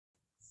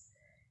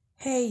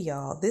Hey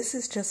y'all, this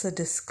is just a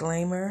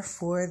disclaimer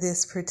for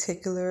this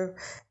particular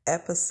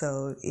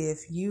episode.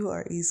 If you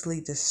are easily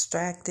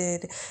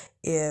distracted,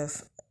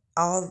 if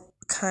all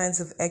kinds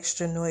of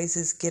extra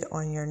noises get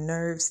on your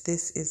nerves,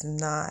 this is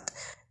not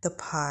the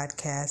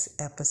podcast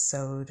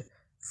episode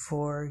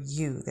for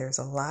you. There's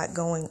a lot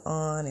going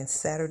on. It's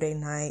Saturday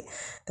night.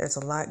 There's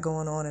a lot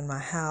going on in my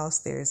house.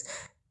 There's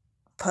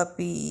my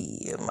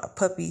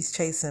puppy's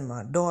chasing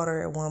my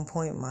daughter at one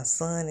point. My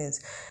son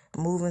is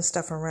moving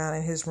stuff around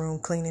in his room,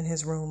 cleaning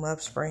his room up,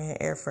 spraying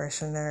air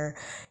freshener.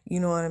 You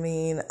know what I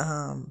mean?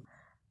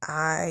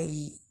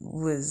 I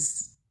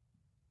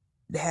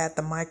had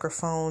the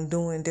microphone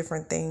doing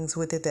different things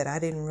with it that I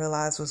didn't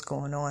realize was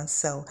going on.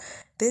 So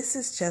this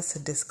is just a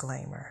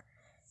disclaimer.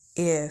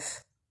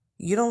 If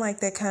you don't like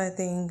that kind of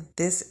thing,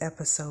 this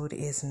episode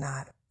is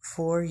not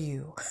for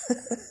you.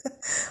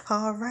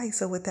 All right,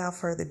 so without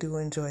further ado,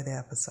 enjoy the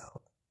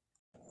episode.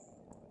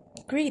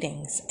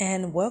 Greetings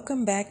and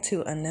welcome back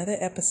to another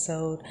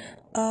episode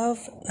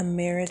of the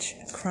Marriage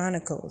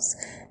Chronicles.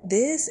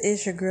 This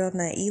is your girl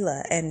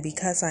Naila, and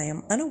because I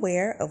am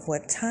unaware of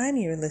what time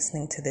you're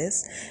listening to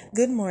this,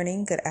 good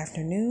morning, good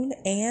afternoon,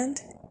 and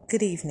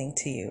good evening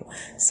to you.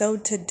 So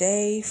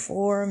today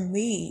for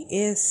me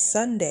is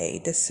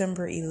Sunday,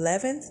 December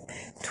 11th,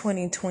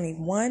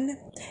 2021.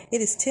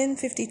 It is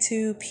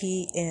 10:52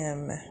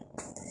 p.m.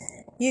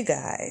 You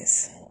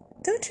guys,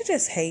 don't you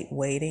just hate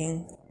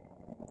waiting?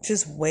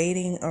 Just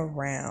waiting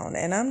around.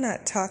 And I'm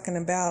not talking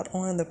about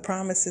on the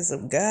promises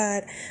of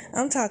God.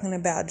 I'm talking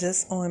about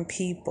just on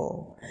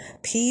people.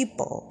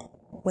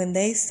 When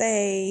they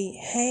say,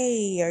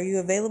 hey, are you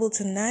available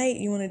tonight?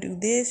 You want to do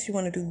this? You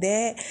want to do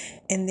that?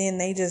 And then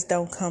they just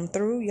don't come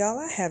through. Y'all,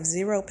 I have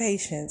zero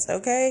patience,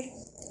 okay?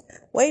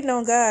 Waiting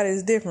on God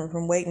is different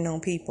from waiting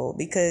on people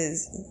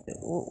because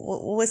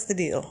what's the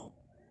deal?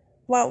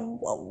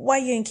 Why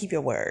you ain't keep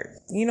your word?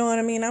 You know what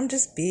I mean? I'm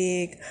just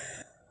big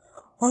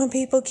on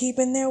people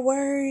keeping their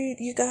word,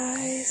 you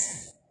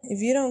guys.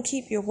 If you don't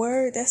keep your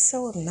word, that's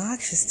so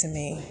obnoxious to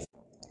me.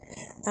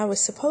 I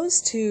was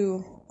supposed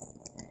to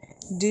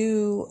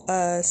do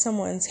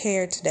someone's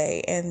hair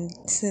today, and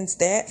since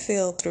that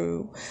fell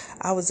through,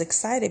 I was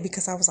excited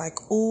because I was like,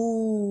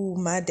 ooh,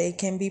 my day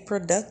can be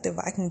productive.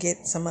 I can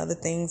get some other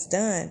things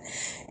done.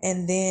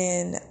 And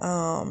then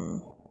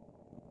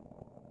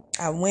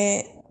I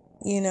went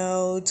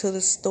to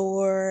the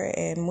store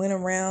and went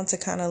around to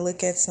kind of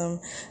look at some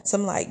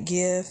like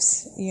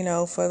gifts,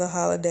 for the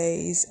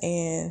holidays.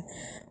 And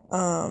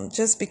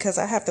just because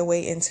I have to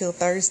wait until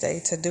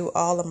Thursday to do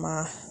all of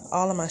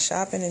my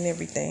shopping and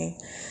everything.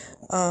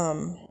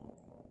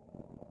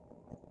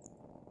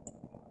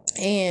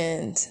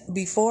 And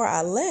before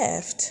I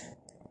left,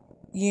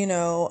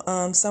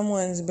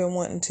 someone's been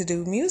wanting to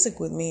do music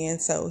with me.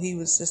 And so he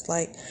was just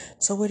like,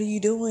 so what are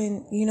you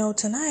doing,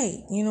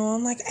 tonight?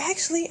 I'm like,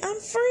 actually, I'm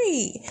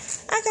free.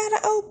 I got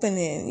an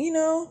opening,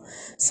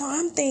 So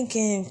I'm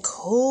thinking,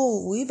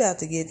 cool, we about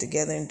to get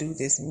together and do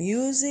this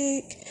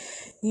music.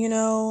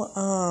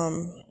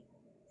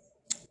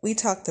 We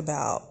talked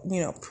about,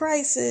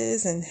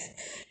 prices and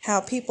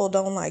how people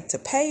don't like to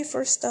pay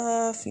for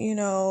stuff,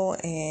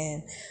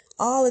 and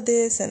all of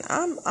this. And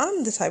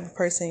I'm the type of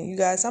person, you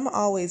guys, I'm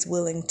always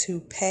willing to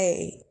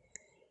pay,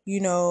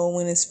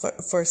 when it's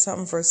for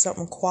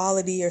something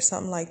quality or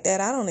something like that.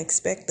 I don't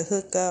expect the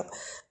hookup,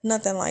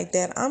 nothing like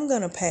that. I'm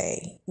going to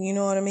pay, you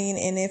know what I mean?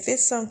 And if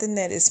it's something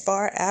that is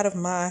far out of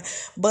my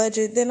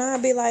budget, then I'll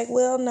be like,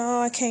 well,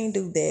 no, I can't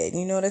do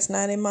that. That's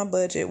not in my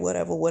budget,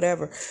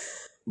 whatever.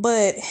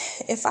 But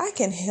if I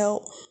can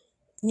help,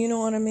 you know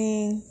what I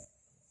mean?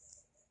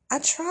 I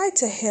try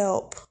to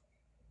help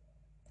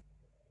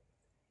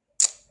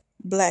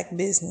Black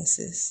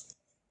businesses.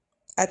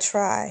 I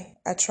try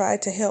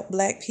to help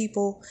Black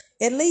people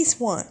at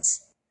least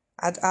once.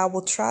 I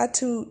will try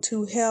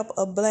to help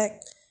a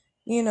Black,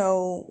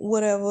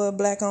 whatever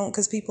Black owned,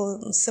 because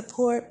people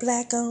support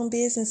Black owned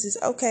businesses.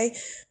 Okay,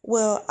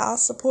 well, I'll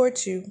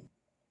support you,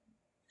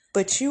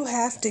 but you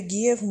have to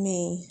give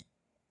me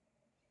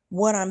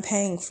what I'm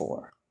paying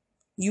for.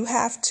 You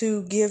have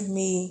to give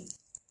me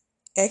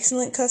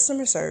excellent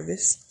customer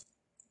service,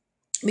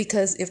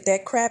 because if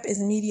that crap is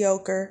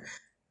mediocre,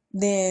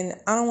 then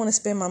I don't want to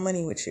spend my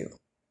money with you.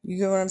 You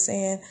get what I'm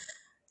saying?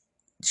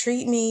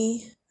 Treat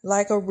me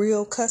like a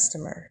real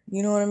customer.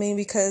 You know what I mean?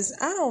 Because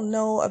I don't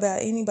know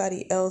about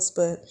anybody else,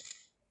 but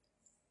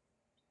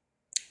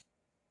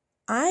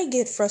I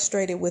get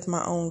frustrated with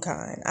my own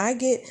kind. I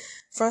get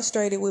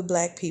frustrated with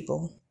Black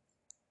people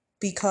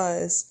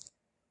because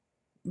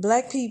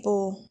Black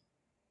people,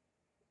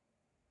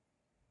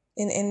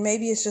 and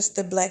maybe it's just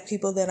the Black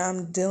people that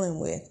I'm dealing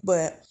with,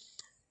 but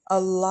a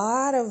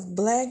lot of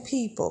Black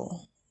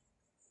people,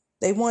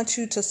 they want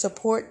you to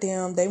support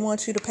them. They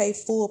want you to pay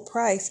full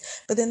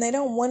price, but then they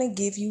don't want to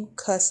give you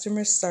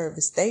customer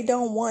service. They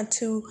don't want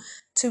to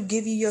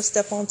give you your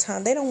stuff on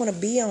time. They don't want to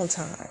be on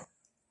time.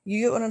 You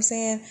get what I'm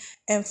saying?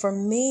 And for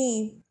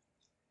me,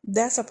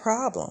 that's a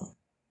problem.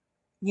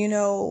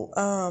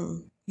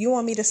 You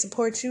want me to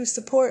support you,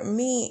 support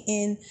me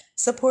in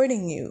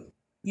supporting you.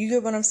 You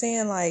get what I'm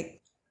saying?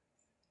 Like,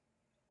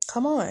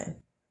 Come on.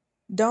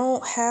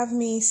 Don't have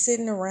me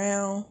sitting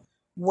around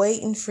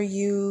waiting for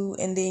you,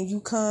 and then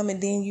you come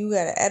and then you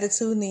got an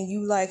attitude and then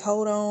you like,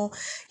 hold on.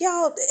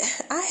 Y'all,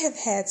 I have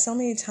had so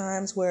many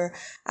times where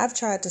I've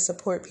tried to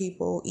support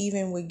people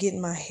even with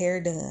getting my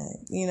hair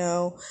done,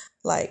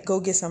 like go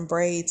get some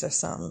braids or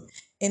something.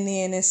 And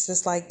then it's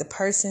just like the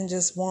person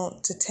just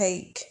want to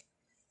take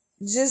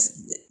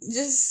just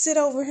just sit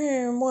over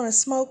here and want to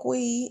smoke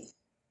weed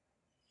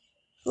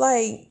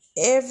like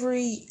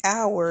every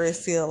hour it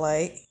feel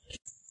like,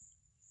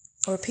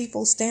 or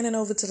people standing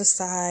over to the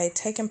side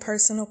taking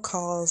personal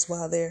calls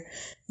while they're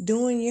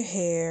doing your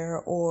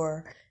hair,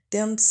 or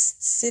them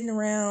sitting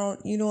around,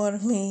 you know what I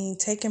mean,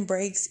 taking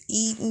breaks,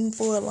 eating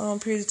for a long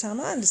period of time.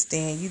 I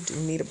understand you do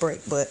need a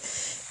break, but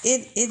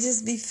it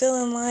just be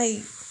feeling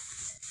like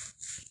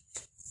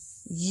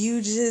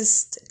you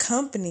just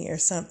company or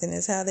something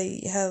is how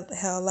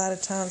a lot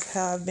of times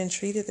how I've been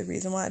treated. The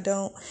reason why I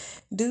don't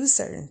do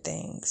certain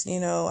things,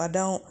 I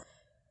don't,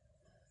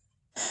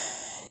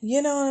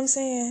 you know what I'm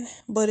saying?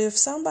 But if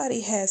somebody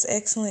has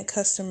excellent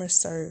customer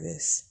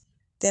service,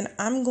 then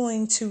I'm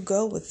going to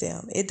go with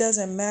them. It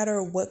doesn't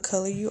matter what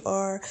color you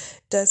are,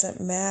 doesn't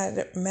none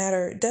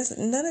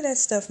of that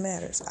stuff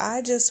matters.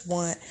 I just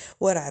want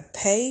what I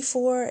pay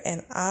for,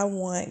 and I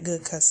want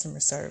good customer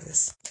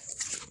service.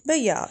 But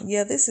yeah,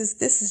 this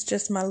is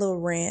just my little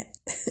rant.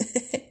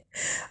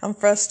 I'm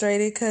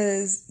frustrated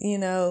because,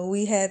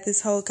 we had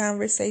this whole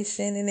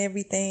conversation and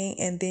everything,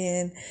 and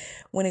then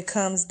when it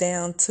comes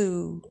down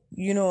to,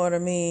 you know what I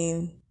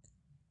mean,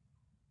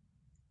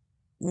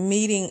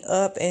 meeting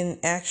up and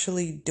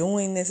actually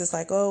doing this, it's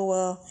like, oh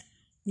well,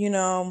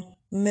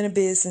 I'm in a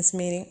business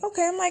meeting.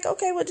 Okay, I'm like,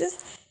 okay, well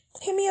just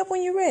hit me up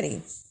when you're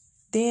ready.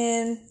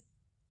 Then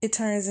it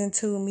turns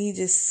into me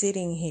just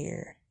sitting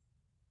here.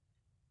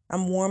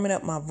 I'm warming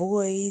up my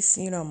voice,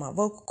 my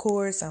vocal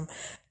cords.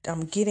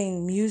 I'm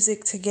getting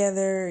music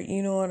together,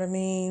 you know what I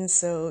mean?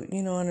 So,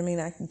 you know what I mean?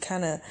 I can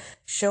kind of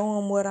show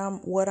them what I'm,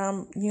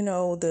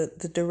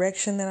 the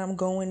direction that I'm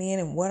going in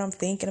and what I'm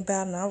thinking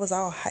about. And I was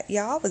I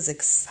was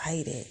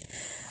excited.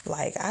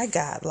 Like I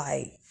got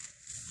like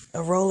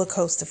a roller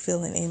coaster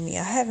feeling in me.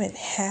 I haven't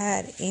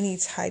had any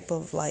type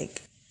of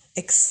like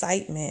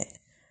excitement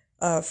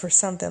for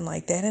something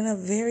like that in a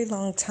very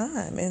long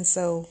time. And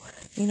so,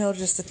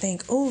 just to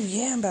think, oh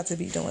yeah, I'm about to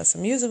be doing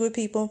some music with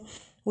people,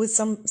 with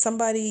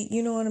somebody,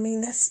 you know what I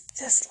mean? That's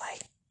just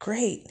like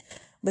great.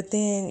 But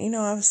then,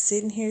 I was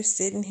sitting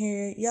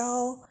here,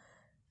 y'all.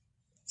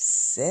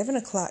 7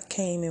 o'clock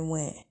came and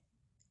went.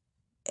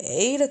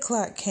 8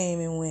 o'clock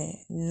came and went.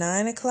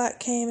 9 o'clock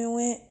came and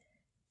went.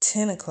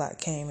 10 o'clock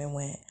came and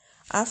went.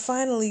 I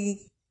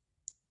finally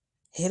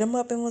hit him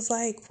up and was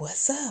like,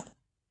 what's up?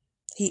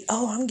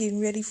 I'm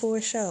getting ready for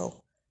a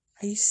show.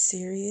 Are you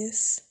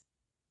serious?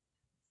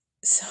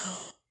 So,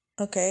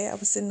 okay, I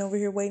was sitting over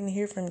here waiting to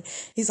hear from him.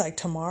 He's like,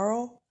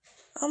 tomorrow?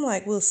 I'm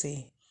like, we'll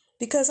see.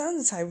 Because I'm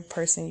the type of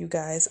person, you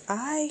guys,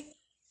 I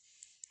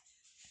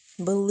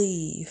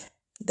believe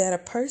that a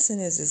person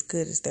is as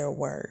good as their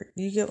word.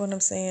 You get what I'm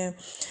saying?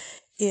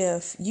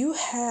 If you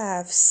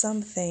have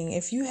something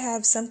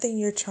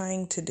you're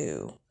trying to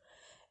do,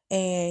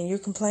 and you're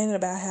complaining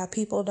about how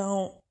people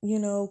don't,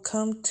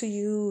 come to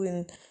you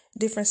and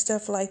different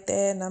stuff like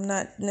that. And I'm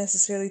not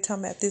necessarily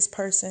talking about this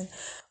person,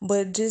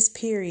 but just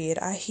period.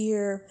 I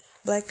hear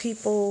black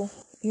people,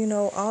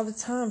 all the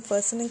time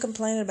fussing and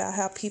complaining about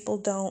how people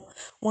don't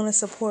want to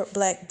support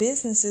black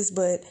businesses,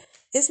 but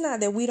it's not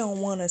that we don't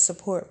want to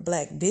support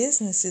black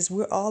businesses.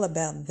 We're all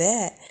about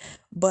that.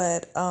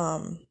 But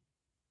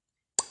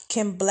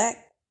can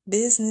black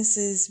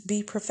businesses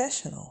be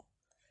professional?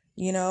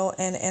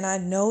 And I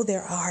know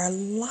there are a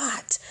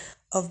lot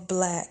of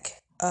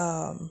black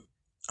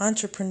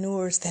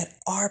entrepreneurs that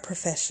are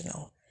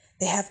professional.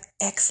 They have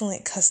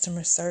excellent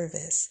customer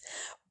service,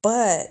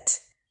 but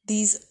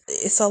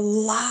it's a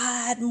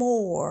lot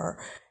more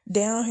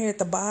down here at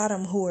the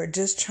bottom who are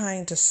just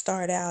trying to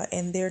start out,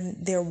 and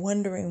they're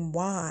wondering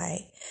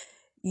why,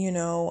 you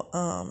know,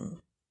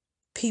 um,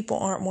 people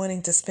aren't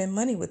wanting to spend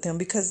money with them,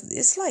 because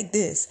it's like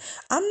this.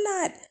 I'm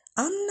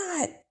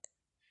not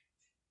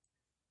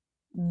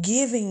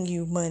giving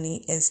you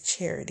money as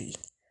charity.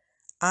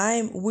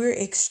 We're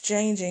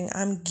exchanging.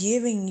 I'm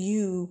giving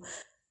you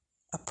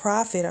a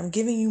profit. I'm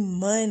giving you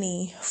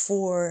money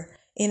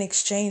in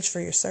exchange for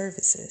your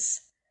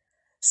services.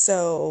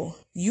 So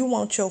you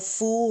want your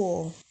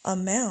full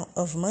amount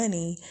of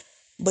money,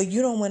 but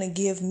you don't want to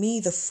give me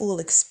the full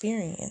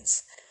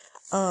experience.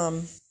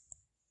 Um,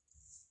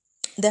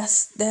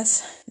 that's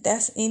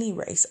any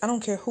race. I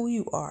don't care who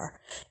you are.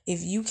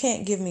 If you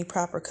can't give me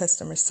proper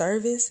customer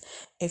service,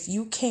 if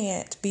you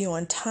can't be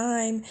on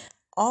time,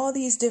 all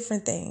these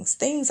different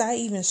things I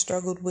even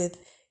struggled with,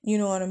 you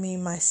know what I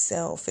mean,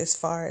 myself, as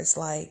far as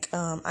like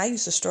I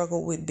used to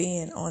struggle with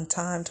being on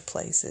time to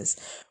places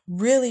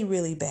really,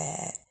 really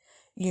bad.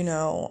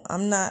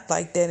 I'm not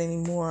like that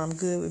anymore. I'm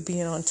good with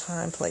being on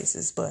time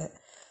places, but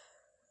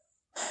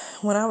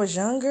when I was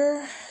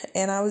younger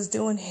and I was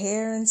doing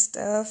hair and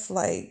stuff,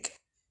 like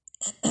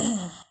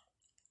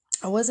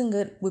I wasn't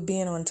good with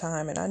being on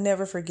time, and I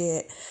never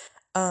forget.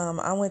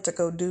 I went to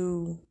go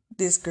do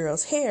this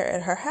girl's hair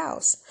at her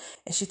house,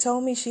 and she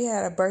told me she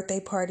had a birthday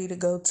party to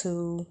go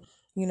to,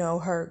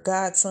 her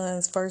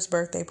godson's first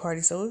birthday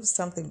party. So it was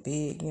something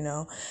big,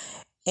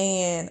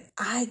 and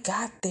I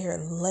got there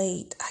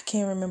late. I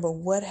can't remember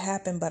what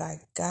happened, but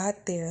I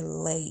got there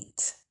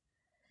late.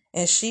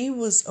 And she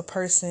was a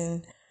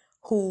person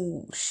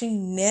who she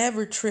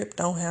never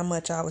tripped on how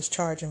much I was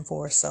charging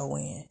for a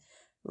sew-in.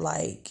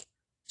 Like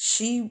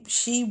she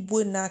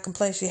would not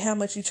complain. She, how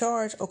much you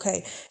charge?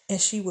 Okay.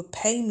 And she would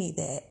pay me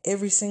that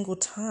every single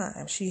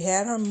time. She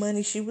had her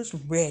money. She was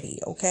ready.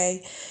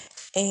 Okay.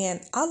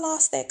 And I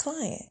lost that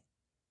client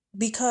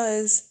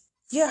because,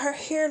 yeah, her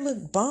hair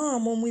looked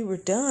bomb when we were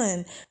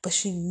done, but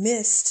she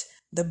missed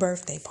the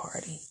birthday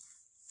party.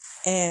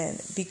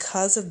 And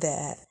because of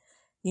that,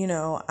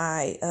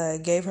 I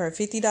gave her a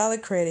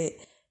 $50 credit,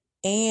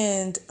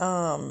 and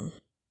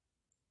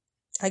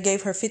I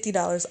gave her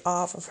 $50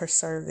 off of her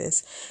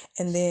service.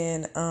 And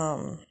then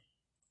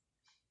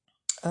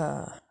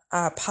I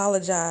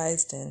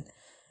apologized, and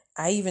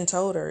I even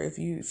told her, if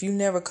you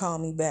never call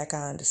me back,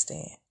 I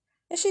understand.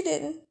 And she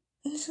didn't.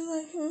 And she's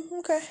like,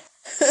 okay.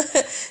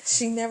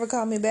 She never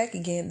called me back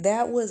again.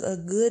 That was a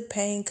good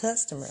paying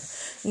customer,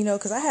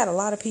 because I had a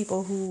lot of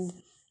people who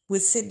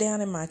would sit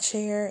down in my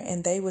chair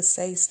and they would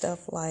say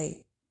stuff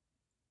like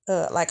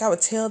I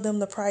would tell them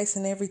the price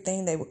and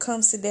everything. They would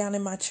come sit down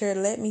in my chair,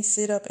 let me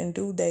sit up and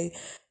do they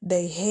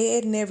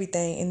head and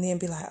everything, and then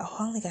be like, "Oh,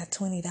 I only got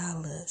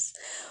 $20."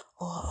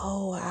 Or,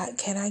 "Oh,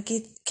 can I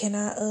give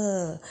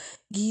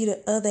you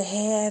the other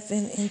half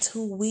in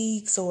 2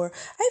 weeks?" Or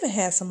I even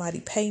had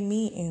somebody pay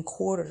me in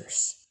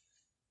quarters.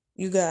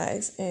 You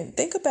guys, and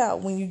think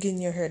about when you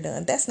getting your hair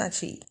done. That's not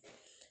cheap.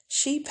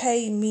 She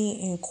paid me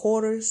in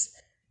quarters,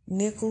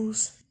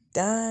 nickels,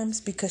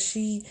 dimes, because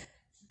she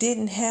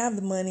didn't have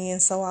the money.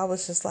 And so I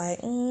was just like,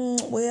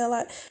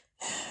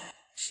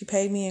 she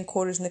paid me in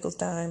quarters, nickels,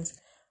 dimes,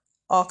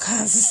 all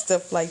kinds of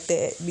stuff like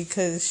that,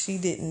 because she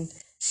didn't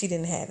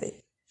have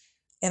it.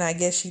 And I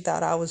guess she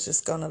thought I was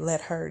just going to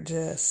let her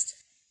just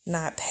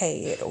not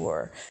pay it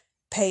or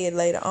pay it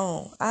later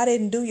on. I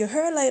didn't do your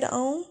hair later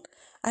on.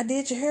 I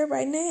did your hair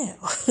right now.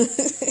 I'm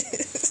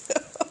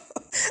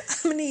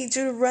going to need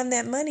you to run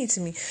that money to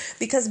me.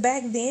 Because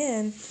back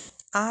then,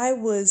 I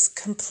was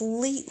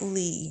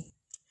completely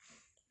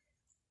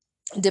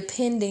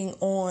depending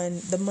on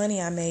the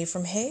money I made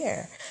from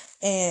hair.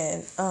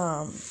 And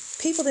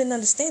people didn't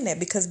understand that,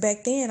 because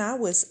back then I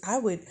would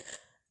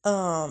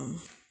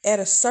at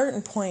a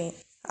certain point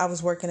I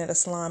was working at a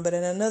salon, but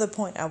at another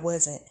point I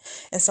wasn't.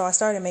 And so I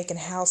started making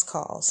house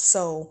calls.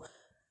 So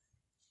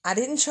I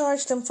didn't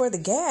charge them for the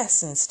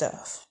gas and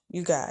stuff,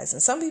 you guys.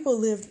 And some people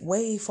lived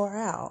way far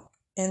out.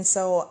 And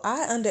so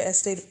I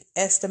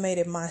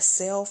underestimated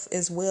myself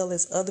as well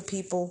as other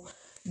people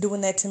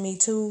doing that to me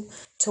too,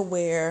 to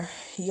where,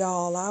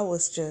 y'all, I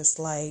was just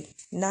like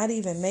not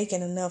even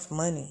making enough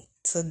money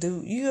to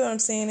do, you know what I'm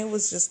saying? It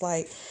was just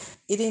like,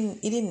 it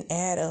didn't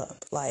add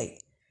up.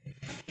 Like,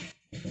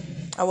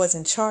 I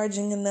wasn't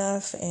charging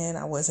enough and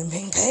I wasn't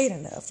being paid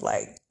enough.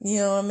 Like, you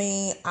know what I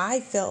mean? I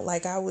felt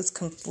like I was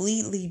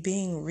completely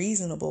being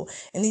reasonable,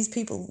 and these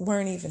people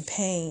weren't even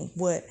paying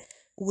what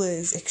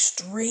was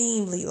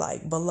extremely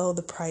like below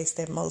the price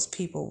that most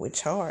people would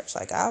charge.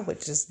 Like, I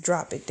would just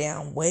drop it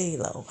down way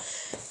low.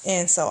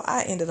 And so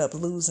I ended up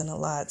losing a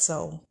lot.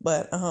 So,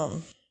 but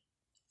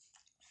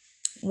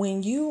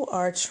when you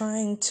are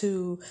trying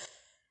to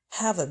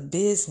have a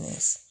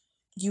business,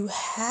 you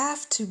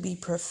have to be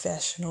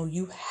professional.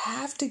 You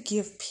have to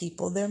give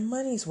people their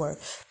money's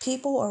worth.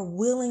 People are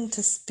willing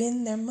to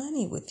spend their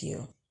money with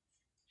you.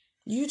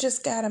 You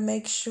just got to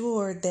make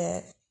sure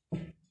that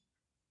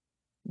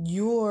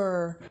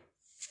you're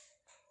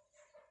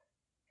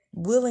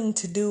willing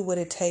to do what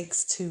it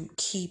takes to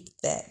keep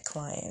that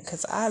client.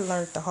 Because I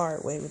learned the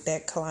hard way with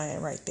that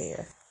client right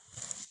there.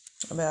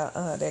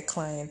 About that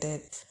client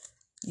that,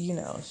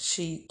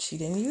 she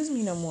didn't use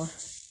me no more.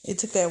 It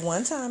took that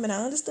one time, and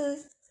I understood.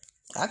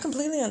 I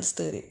completely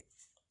understood it.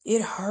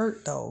 It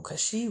hurt though, because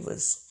she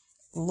was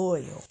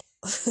loyal.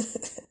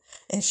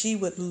 And she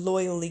would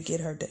loyally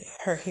get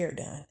her hair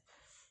done.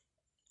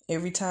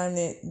 Every time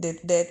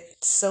that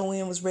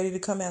sew-in was ready to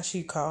come out,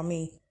 she'd call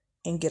me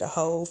and get a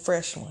whole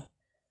fresh one.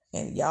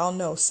 And y'all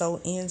know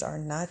sew-ins are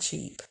not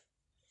cheap.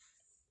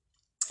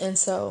 And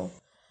so,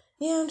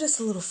 yeah, I'm just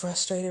a little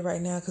frustrated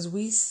right now, because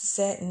we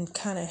sat and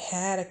kind of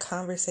had a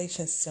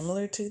conversation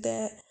similar to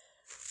that.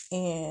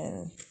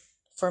 And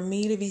for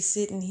me to be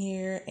sitting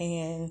here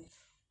and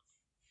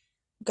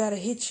gotta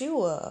hit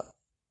you up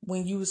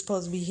when you was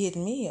supposed to be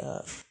hitting me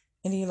up,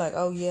 and then you're like,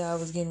 "Oh yeah, I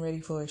was getting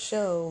ready for a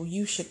show,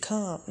 you should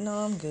come." No,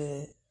 I'm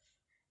good.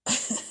 I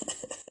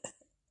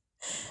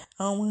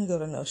don't want to go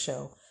to no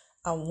show.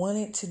 I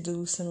wanted to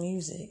do some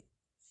music,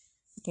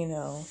 and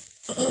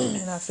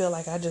I feel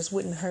like I just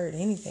wouldn't heard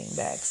anything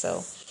back.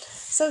 So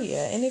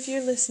yeah. And if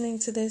you're listening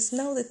to this,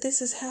 know that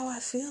this is how I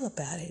feel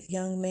about it,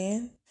 young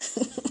man.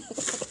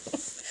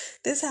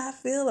 This is how I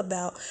feel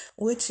about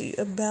what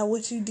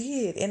you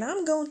did. And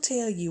I'm gonna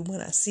tell you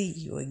when I see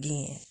you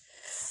again.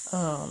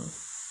 I'm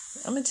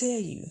gonna tell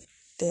you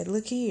that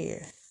look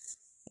here.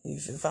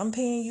 If I'm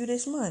paying you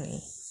this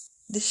money,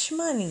 the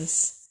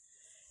shmonies,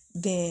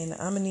 then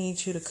I'm gonna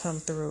need you to come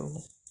through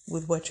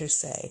with what you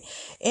say.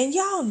 And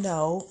y'all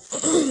know,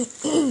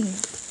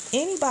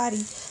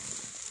 anybody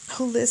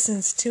who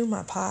listens to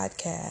my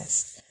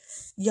podcast,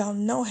 y'all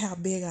know how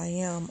big I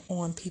am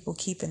on people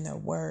keeping their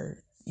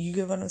word. You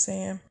get what I'm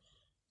saying?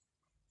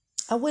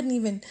 I wouldn't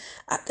even,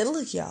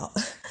 look, y'all,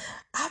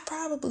 I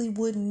probably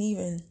wouldn't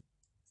even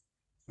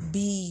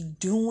be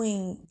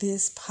doing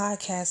this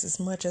podcast as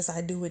much as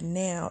I do it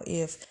now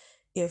if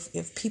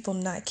people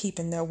not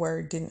keeping their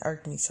word didn't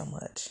irk me so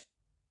much.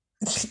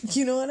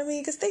 You know what I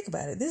mean? Because think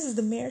about it. This is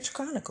the Marriage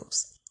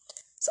Chronicles.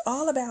 It's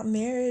all about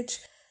marriage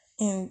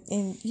and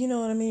you know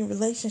what I mean,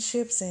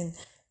 relationships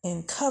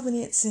and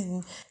covenants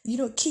and,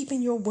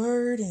 keeping your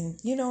word and,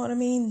 you know what I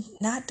mean,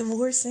 not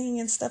divorcing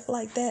and stuff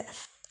like that.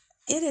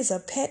 It is a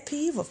pet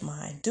peeve of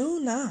mine. Do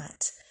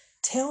not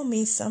tell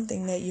me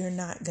something that you're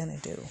not going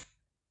to do.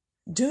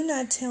 Do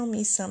not tell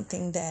me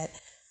something that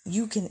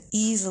you can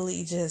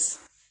easily just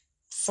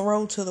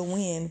throw to the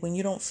wind when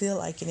you don't feel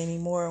like it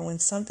anymore, or when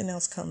something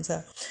else comes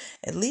up.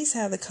 At least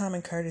have the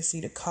common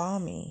courtesy to call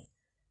me.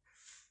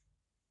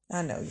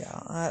 I know,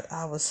 y'all.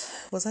 I was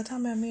I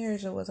talking about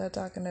marriage or was I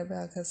talking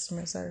about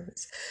customer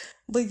service?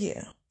 But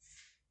yeah,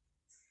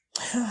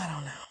 I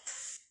don't know.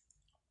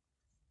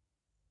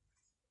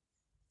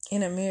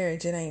 In a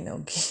marriage, it ain't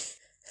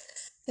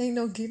ain't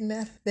no getting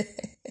out of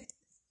that.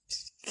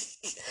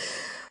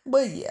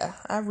 But yeah,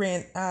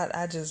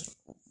 I just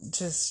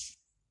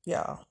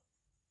y'all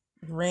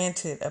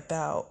ranted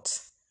about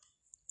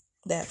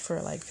that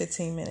for like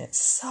 15 minutes.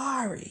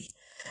 Sorry.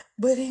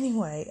 But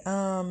anyway,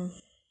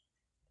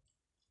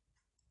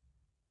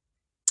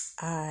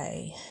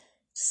 I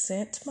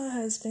sent my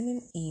husband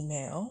an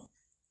email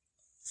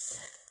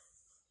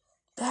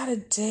about a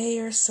day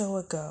or so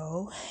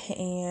ago,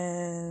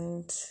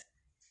 and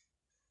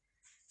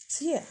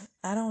so yeah,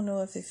 I don't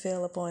know if it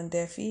fell upon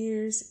deaf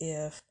ears,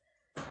 if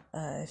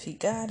he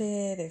got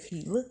it, if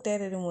he looked at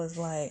it and was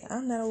like,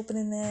 I'm not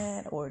opening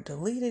that, or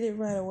deleted it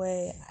right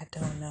away. I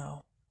don't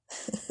know.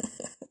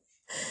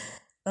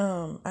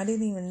 I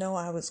didn't even know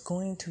I was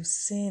going to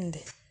send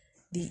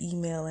the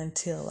email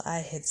until I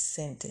had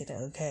sent it,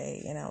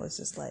 okay? And I was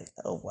just like,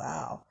 oh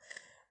wow.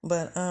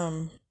 But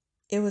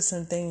it was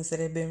some things that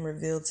had been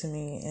revealed to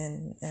me,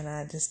 and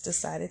I just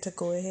decided to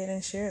go ahead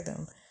and share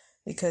them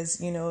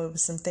because, it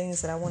was some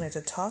things that I wanted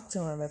to talk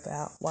to him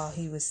about while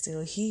he was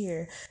still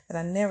here that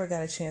I never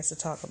got a chance to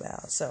talk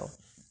about. So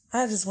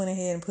I just went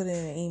ahead and put it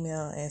in an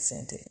email and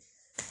sent it.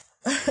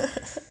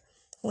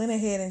 Went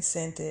ahead and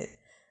sent it.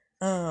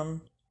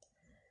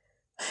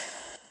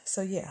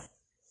 So yeah.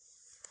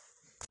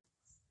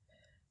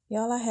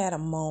 Y'all, I had a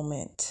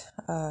moment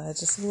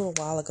just a little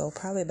while ago,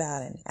 probably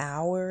about an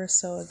hour or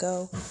so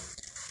ago,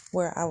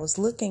 where I was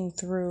looking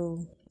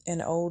through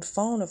an old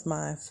phone of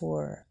mine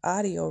for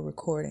audio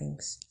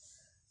recordings,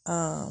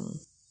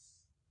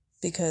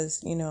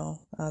 because, I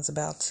was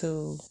about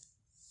to,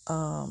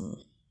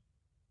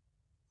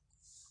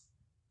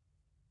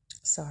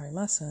 sorry,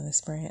 my son is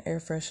spraying air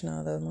freshener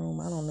out of the room.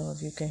 I don't know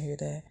if you can hear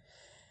that.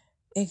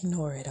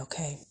 Ignore it,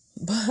 okay?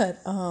 But,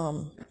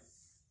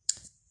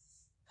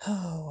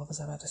 what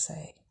was I about to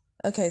say?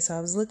 Okay, so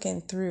I was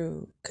looking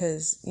through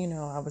because,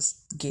 I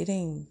was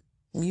getting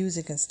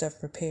music and stuff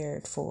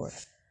prepared for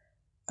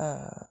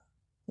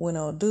when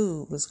old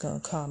dude was going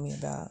to call me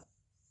about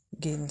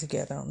getting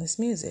together on this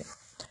music.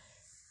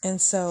 And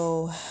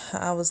so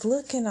I was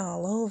looking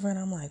all over and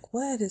I'm like,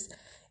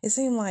 it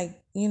seemed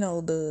like,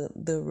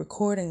 the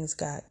recordings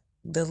got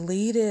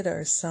deleted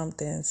or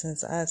something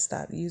since I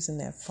stopped using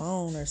that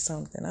phone or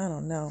something. I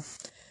don't know.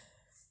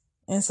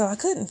 And so I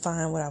couldn't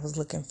find what I was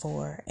looking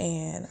for.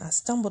 And I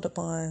stumbled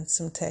upon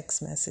some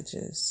text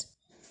messages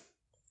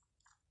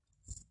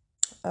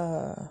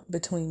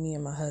between me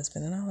and my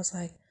husband. And I was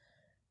like,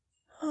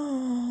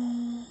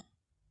 oh,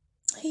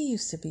 he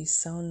used to be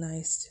so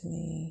nice to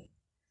me.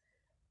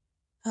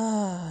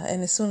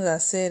 And as soon as I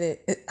said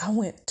it, I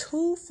went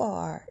too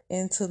far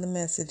into the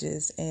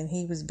messages and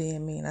he was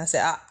being mean. I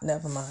said,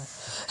 never mind.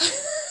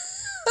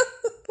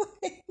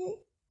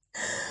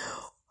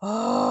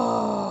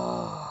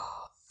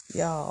 Oh,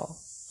 y'all.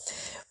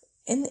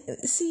 And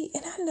see,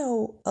 and I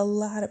know a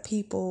lot of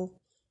people,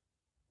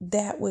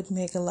 that would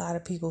make a lot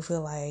of people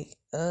feel like,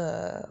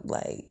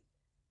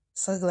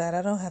 so glad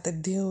I don't have to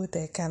deal with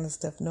that kind of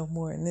stuff no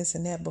more and this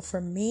and that. But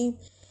for me,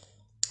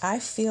 I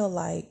feel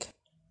like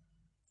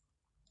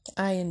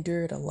I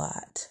endured a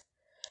lot.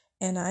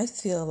 And I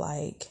feel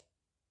like,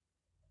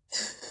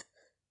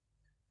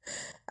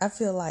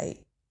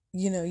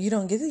 you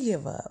don't get to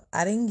give up.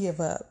 I didn't give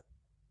up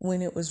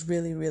when it was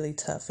really, really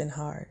tough and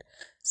hard.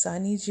 So I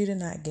need you to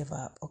not give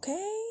up,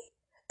 okay?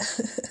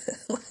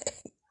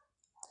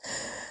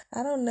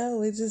 I don't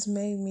know. It just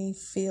made me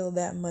feel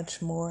that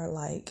much more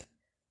like,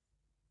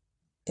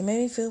 it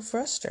made me feel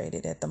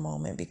frustrated at the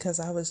moment because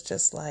I was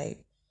just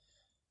like,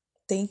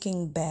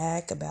 thinking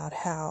back about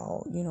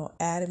how,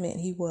 adamant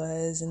he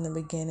was in the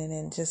beginning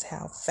and just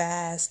how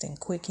fast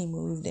and quick he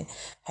moved and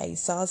how he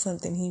saw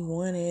something he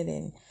wanted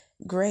and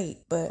great.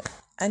 But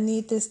I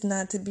need this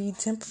not to be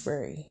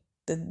temporary.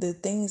 The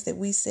things that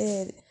we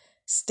said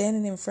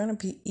standing in front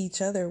of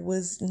each other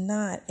was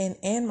not,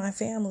 and my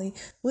family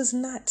was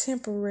not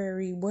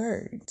temporary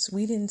words.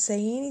 We didn't say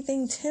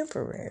anything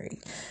temporary,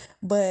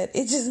 but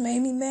it just made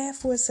me mad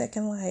for a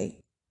second. Like,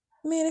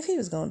 man, if he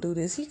was going to do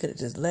this, he could have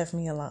just left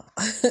me alone.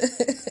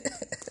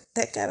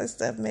 That kind of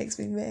stuff makes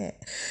me mad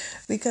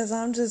because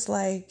I'm just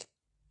like,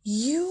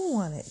 you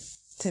wanted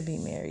to be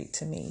married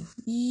to me.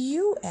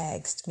 You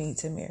asked me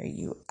to marry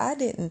you. I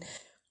didn't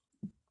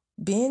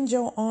bend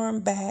your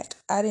arm back.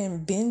 I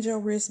didn't bend your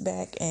wrist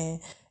back and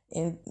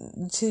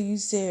until you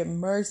said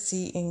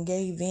mercy and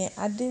gave in.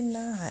 I did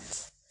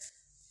not.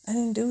 I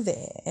didn't do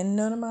that. And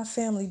none of my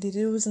family did.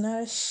 It was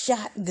not a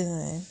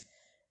shotgun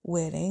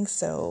wedding.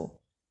 So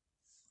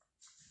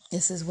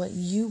this is what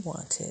you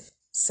wanted.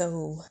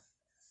 So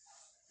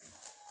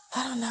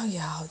I don't know,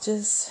 y'all.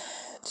 Just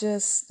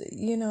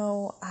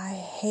I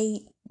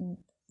hate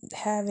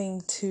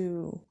having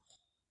to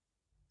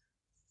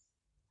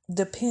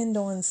depend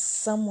on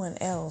someone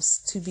else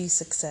to be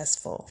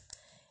successful.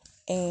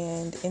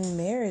 And in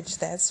marriage,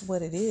 that's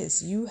what it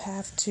is. You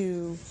have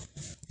to,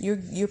 you're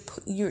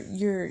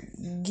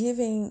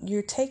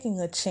taking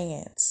a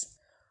chance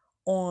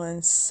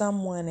on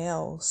someone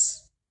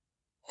else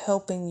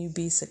helping you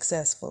be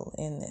successful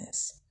in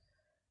this.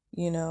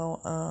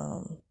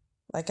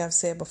 Like I've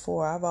said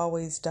before, I've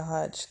always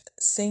dodged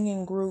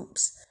singing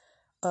groups,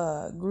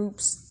 work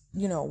groups,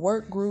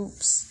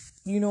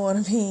 you know what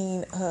I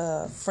mean?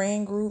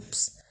 Friend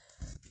groups,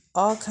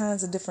 all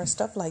kinds of different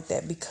stuff like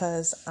that,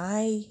 because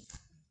I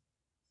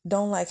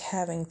don't like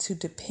having to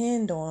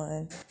depend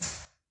on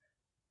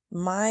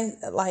I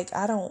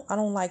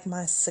don't like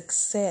my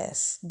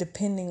success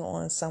depending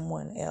on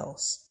someone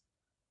else.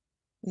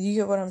 You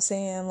get what I'm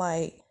saying?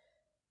 Like,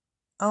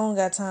 I don't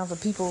got time for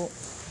people,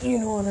 you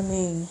know what I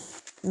mean,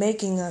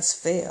 making us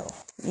fail.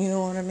 You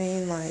know what I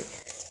mean? Like,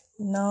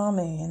 no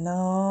man.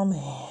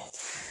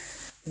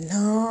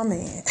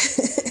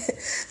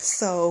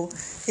 So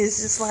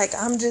it's just like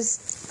I'm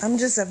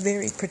just a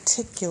very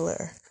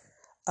particular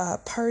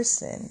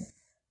person.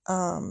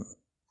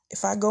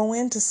 If I go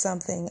into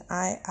something,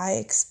 I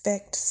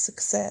expect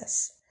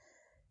success.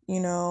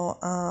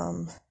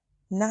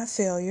 Not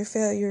failure.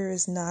 Failure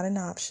is not an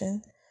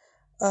option.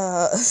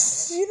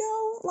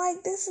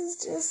 Like, this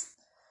is just,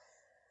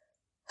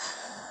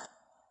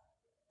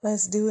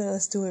 let's do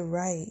it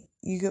right.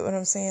 You get what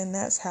I'm saying?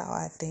 That's how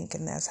I think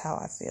and that's how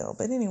I feel.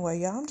 But anyway,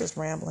 y'all, I'm just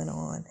rambling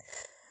on.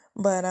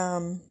 But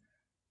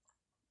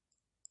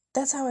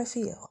that's how I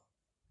feel.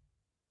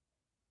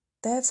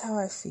 That's how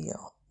I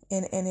feel.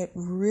 And it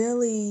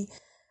really,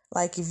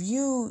 like,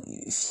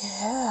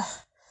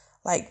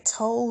 like,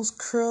 toes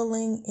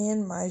curling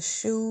in my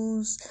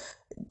shoes.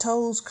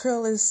 Toes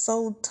curling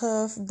so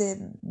tough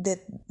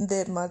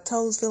that my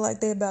toes feel like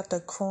they're about to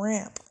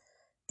cramp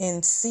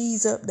and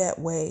seize up that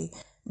way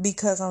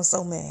because I'm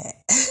so mad.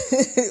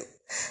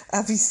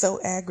 I be so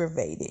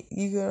aggravated.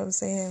 You get what I'm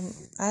saying?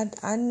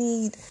 I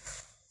need,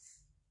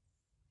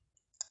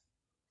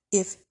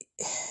 if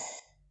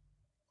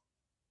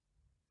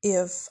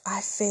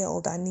I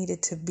failed, I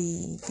needed to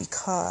be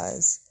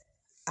because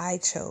I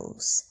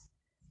chose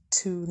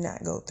to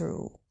not go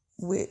through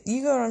with,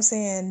 you know what I'm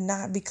saying?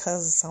 Not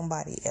because of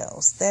somebody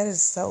else. That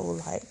is so,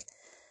 like,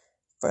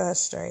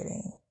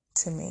 frustrating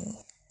to me.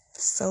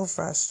 So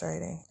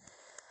frustrating.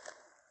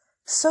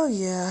 So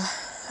yeah,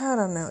 I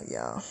don't know,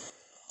 y'all.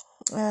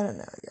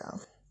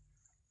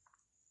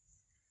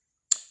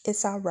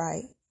 It's all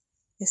right.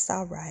 It's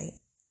all right.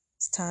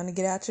 It's time to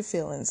get out your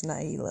feelings,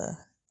 Naila.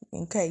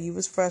 Okay, you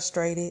was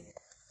frustrated.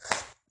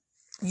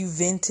 You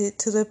vented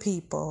to the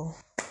people.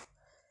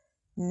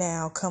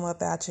 Now come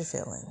up out your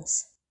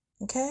feelings.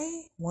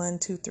 Okay? 1,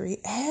 2, 3,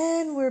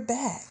 and we're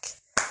back.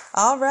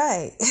 All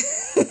right.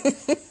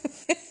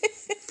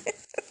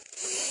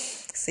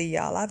 See,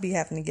 y'all, I be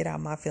having to get out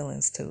my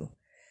feelings too.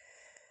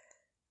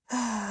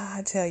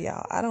 I tell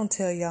y'all, I don't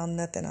tell y'all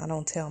nothing I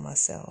don't tell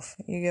myself.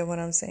 You get what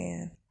I'm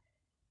saying?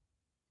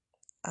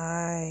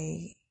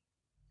 I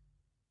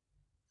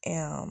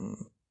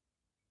am,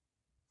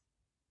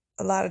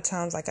 a lot of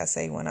times, like I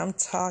say, when I'm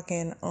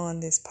talking on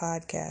this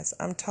podcast,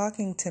 I'm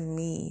talking to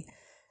me.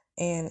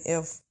 And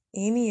if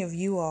any of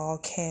you all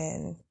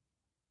can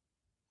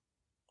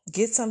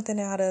get something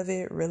out of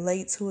it,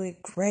 relate to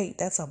it, great.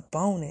 That's a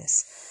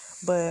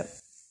bonus. But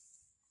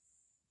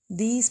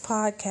these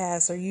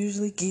podcasts are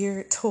usually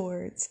geared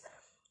towards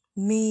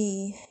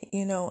me,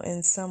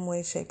 in some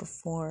way, shape, or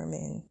form.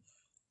 And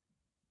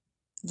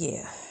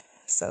yeah,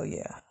 so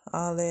yeah,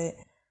 all that,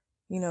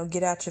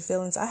 get out your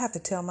feelings. I have to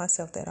tell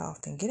myself that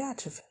often. Get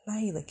out your,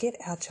 Naila, get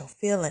out your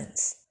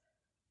feelings.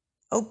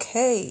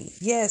 Okay,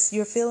 yes,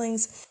 your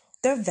feelings,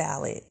 they're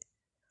valid.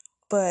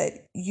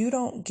 But you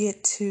don't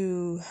get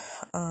to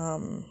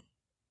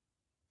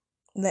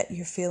let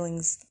your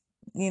feelings,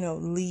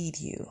 lead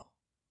you.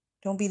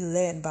 Don't be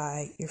led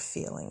by your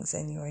feelings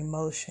and your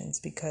emotions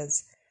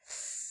because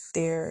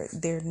they're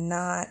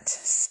not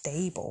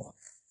stable.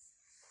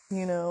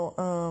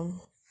 Relying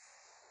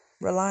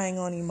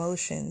on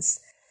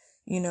emotions,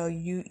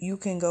 you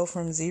can go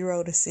from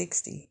 0 to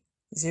 60,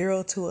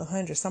 0 to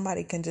 100.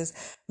 Somebody can just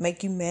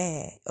make you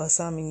mad or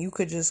something. You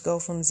could just go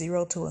from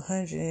 0 to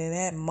 100. And in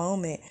that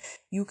moment,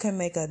 you can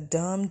make a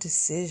dumb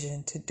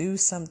decision to do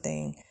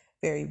something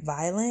very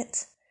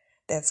violent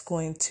that's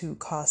going to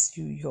cost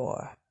you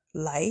your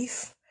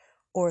life,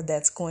 or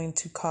that's going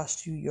to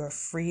cost you your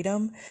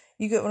freedom.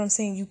 You get what I'm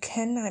saying? You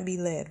cannot be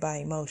led by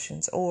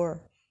emotions,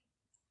 or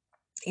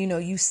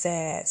you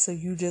sad, so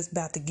you just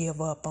about to give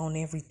up on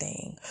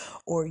everything,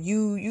 or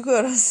you know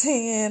what I'm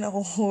saying,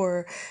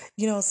 or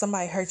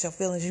somebody hurt your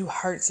feelings, you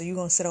hurt, so you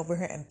gonna sit over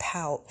here and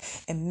pout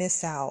and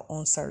miss out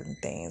on certain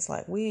things.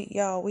 Like we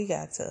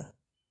got to,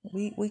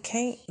 we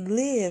can't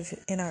live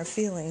in our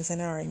feelings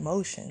and our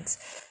emotions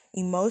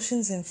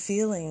and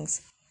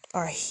feelings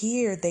are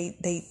here.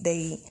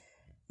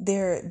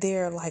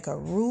 They're like a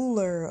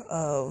ruler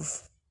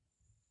of,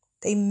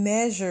 they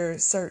measure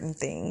certain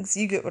things.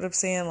 You get what I'm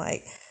saying?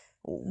 Like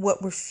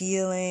what we're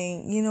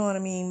feeling, you know what I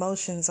mean?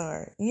 Emotions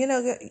are,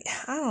 I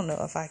don't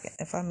know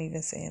if I'm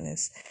even saying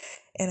this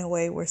in a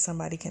way where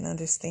somebody can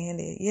understand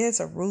it. Yeah, it's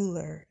a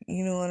ruler,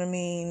 you know what I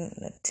mean?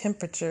 A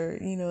temperature,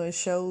 it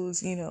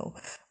shows, a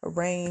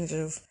range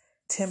of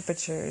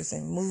temperatures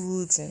and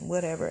moods and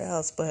whatever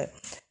else, but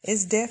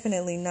it's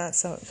definitely not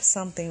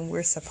something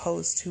we're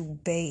supposed to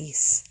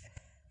base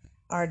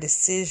our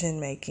decision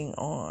making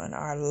on,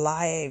 our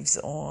lives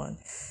on,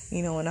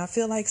 and I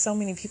feel like so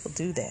many people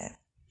do that.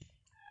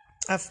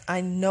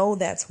 I know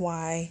that's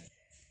why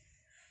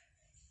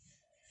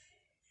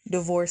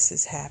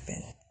divorces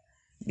happen,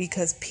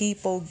 because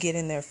people get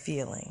in their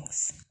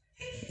feelings.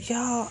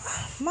 Y'all,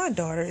 my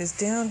daughter is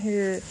down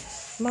here.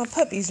 My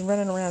puppy's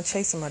running around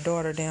chasing my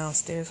daughter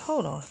downstairs.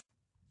 Hold on.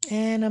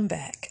 And I'm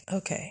back.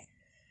 Okay.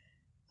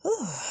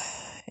 Whew.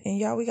 And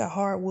y'all, we got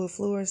hardwood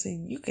floors, so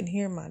you can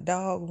hear my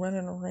dog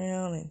running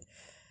around and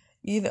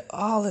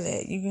all of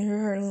that. You can hear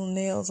her little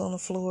nails on the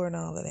floor and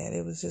all of that.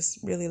 It was just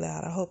really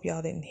loud. I hope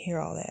y'all didn't hear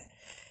all that.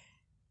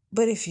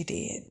 But if you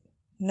did,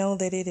 know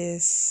that it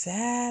is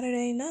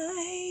Saturday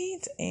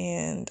night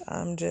and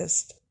I'm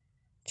just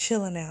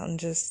chilling out and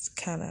just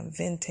kind of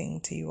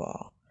venting to you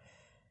all.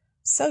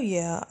 So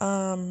yeah,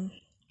 I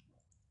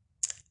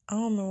don't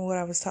remember what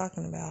I was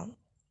talking about.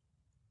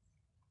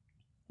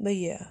 But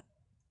yeah,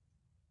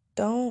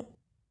 don't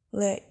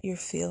let your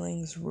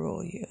feelings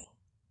rule you.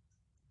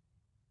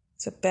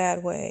 It's a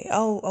bad way.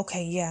 Oh,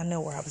 okay, yeah, I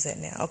know where I was at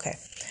now. Okay.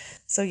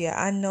 So yeah,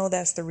 I know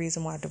that's the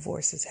reason why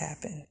divorces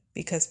happen,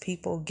 because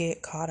people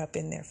get caught up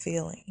in their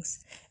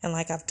feelings. And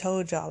like I've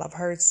told y'all, I've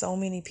heard so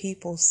many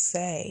people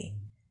say,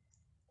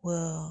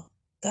 well,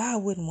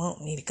 God wouldn't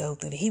want me to go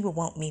through that. He would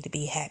want me to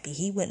be happy.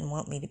 He wouldn't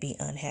want me to be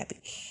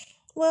unhappy.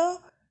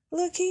 Well,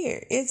 look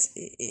here.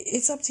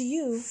 It's up to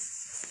you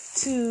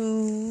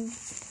to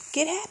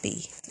get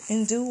happy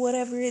and do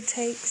whatever it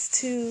takes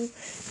to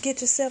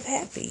get yourself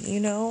happy,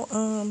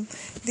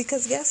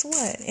 because guess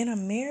what? In a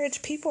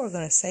marriage, people are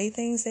going to say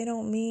things they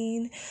don't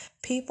mean.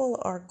 People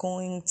are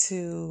going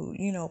to,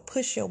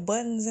 push your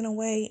buttons in a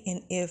way.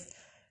 And if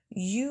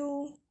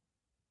you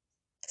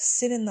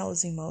sit in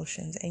those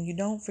emotions and you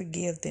don't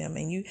forgive them,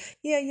 and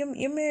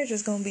your marriage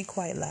is going to be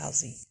quite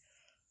lousy,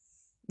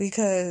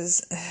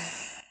 because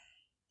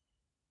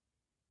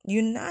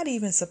you're not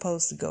even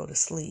supposed to go to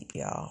sleep,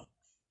 y'all.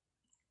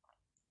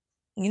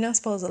 You're not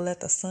supposed to let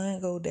the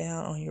sun go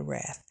down on your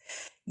wrath.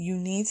 You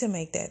need to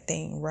make that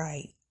thing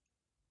right.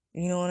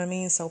 You know what I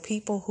mean? So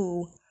people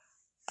who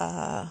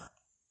let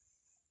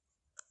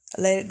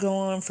it go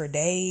on for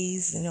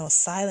days,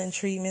 silent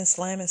treatment,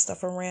 slamming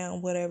stuff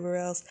around, whatever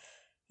else,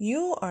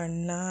 you are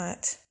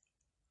not,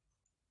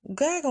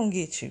 God gonna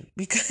get you,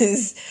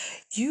 because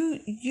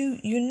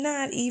you're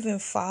not even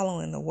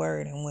following the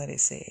word and what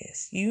it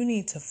says. You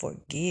need to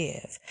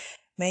forgive,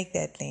 make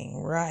that thing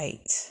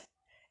right.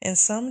 And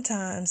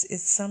sometimes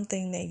it's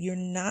something that you're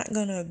not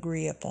going to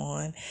agree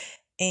upon.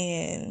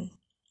 And,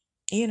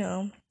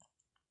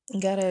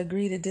 got to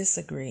agree to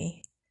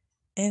disagree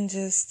and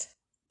just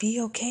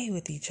be okay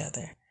with each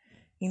other.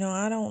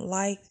 I don't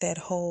like that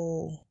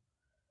whole,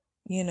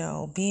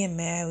 being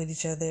mad with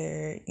each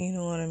other, you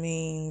know what I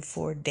mean,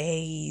 for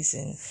days.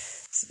 And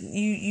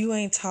you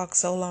ain't talked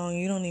so long,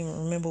 you don't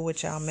even remember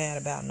what y'all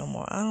mad about no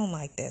more. I don't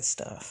like that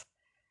stuff.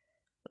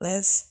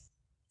 Let's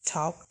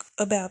talk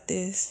about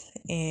this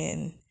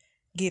and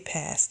get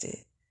past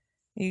it.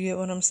 You get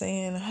what I'm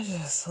saying? I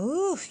just,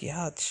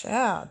 y'all,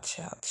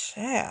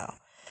 child.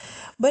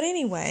 But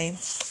anyway,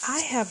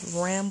 I have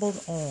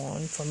rambled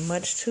on for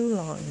much too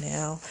long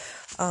now.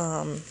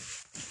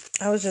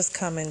 I was just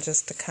coming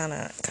just to kind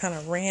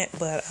of rant,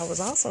 but I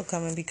was also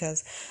coming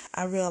because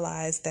I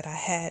realized that I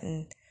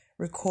hadn't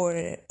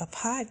recorded a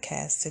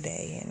podcast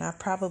today, and I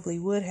probably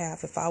would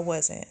have if I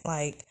wasn't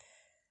like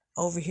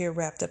over here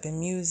wrapped up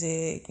in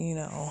music,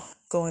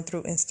 going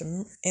through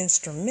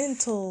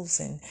instrumentals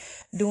and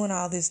doing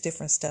all this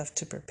different stuff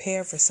to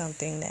prepare for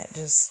something that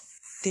just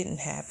didn't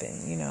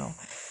happen,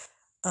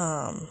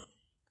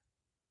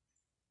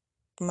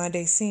 my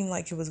day seemed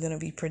like it was going to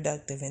be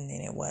productive and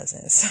then it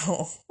wasn't.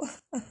 So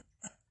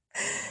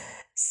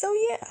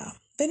yeah.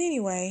 But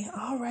anyway,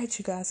 all right,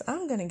 you guys,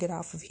 I'm going to get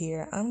off of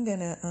here. I'm going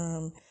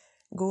to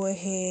go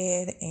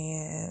ahead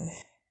and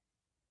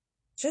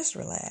just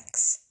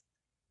relax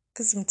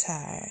because I'm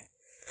tired.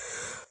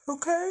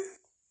 Okay?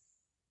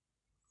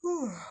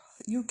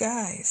 You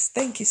guys,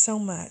 thank you so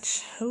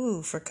much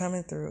for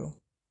coming through.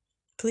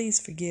 Please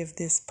forgive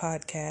this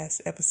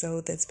podcast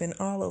episode that's been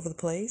all over the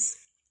place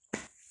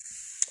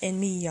and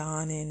me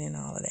yawning and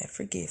all of that.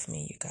 Forgive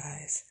me, you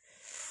guys.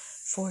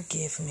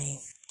 Forgive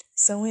me.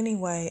 So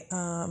anyway,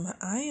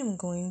 I am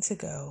going to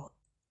go.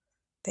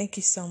 Thank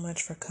you so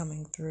much for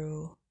coming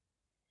through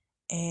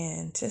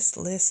and just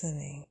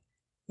listening,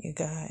 you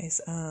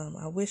guys.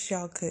 I wish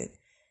y'all could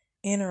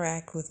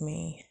interact with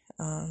me.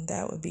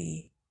 That would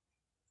be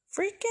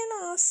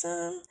freaking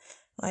awesome.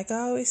 Like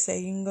I always say,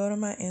 you can go to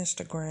my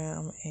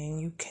Instagram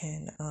and you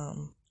can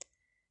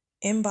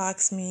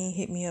inbox me,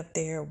 hit me up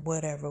there,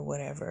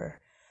 whatever.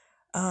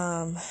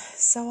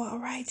 So all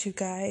right, you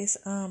guys.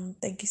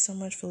 Thank you so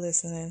much for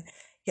listening.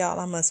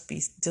 Y'all, I must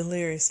be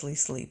deliriously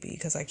sleepy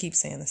because I keep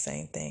saying the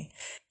same thing.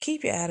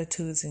 Keep your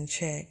attitudes in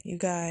check, you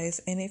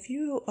guys. And if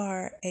you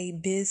are a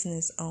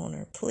business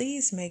owner,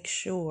 please make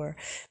sure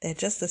that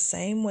just the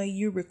same way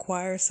you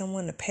require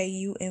someone to pay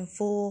you in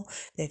full,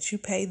 that you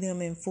pay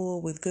them in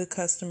full with good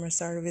customer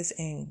service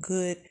and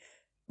good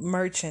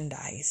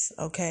merchandise.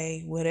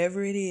 Okay,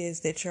 whatever it is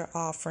that you're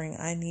offering,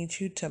 I need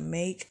you to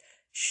make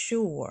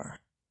sure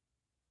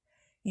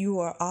you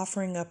are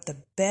offering up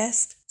the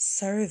best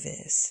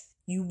service.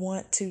 You're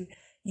not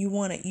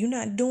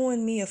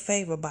doing me a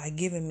favor by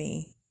giving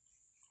me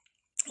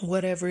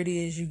whatever it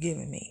is you're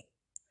giving me.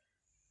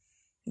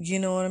 You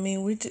know what I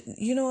mean?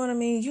 You know what I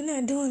mean? You're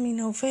not doing me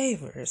no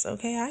favors,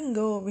 okay? I can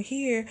go over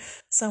here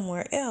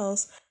somewhere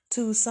else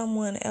to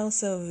someone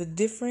else of a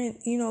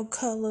different,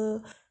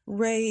 color,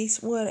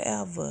 race,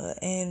 whatever,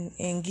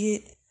 and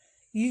get,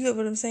 you get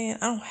what I'm saying?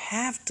 I don't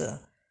have to.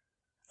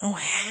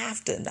 I'm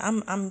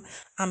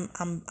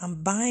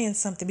buying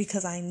something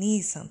because I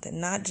need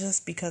something, not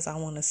just because I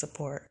want to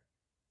support.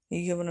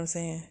 You get what I'm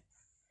saying?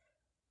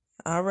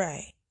 All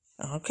right.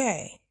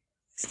 Okay.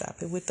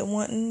 Stop it with the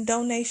wanting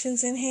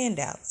donations and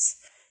handouts.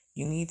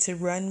 You need to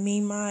run me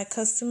my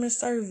customer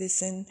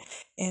service and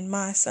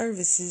my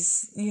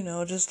services,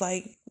 just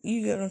like,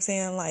 you get what I'm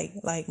saying?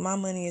 Like my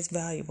money is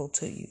valuable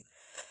to you.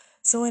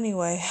 So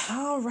anyway,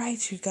 all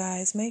right, you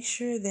guys, make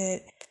sure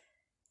that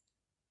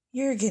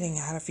you're getting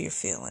out of your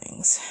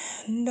feelings.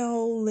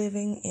 No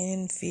living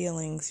in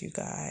feelings, you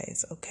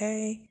guys,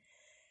 okay?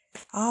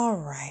 All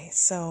right,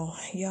 so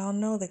y'all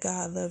know that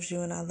God loves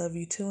you and I love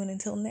you too. And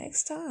until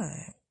next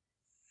time,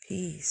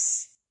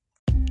 peace.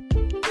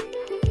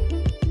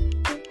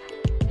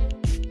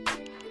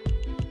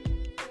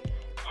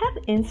 Have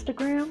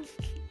Instagram?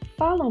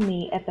 Follow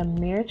me at the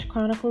Marriage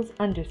Chronicles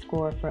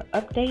 _ for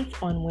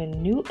updates on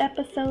when new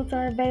episodes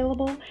are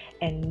available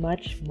and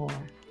much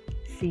more.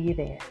 See you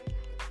there.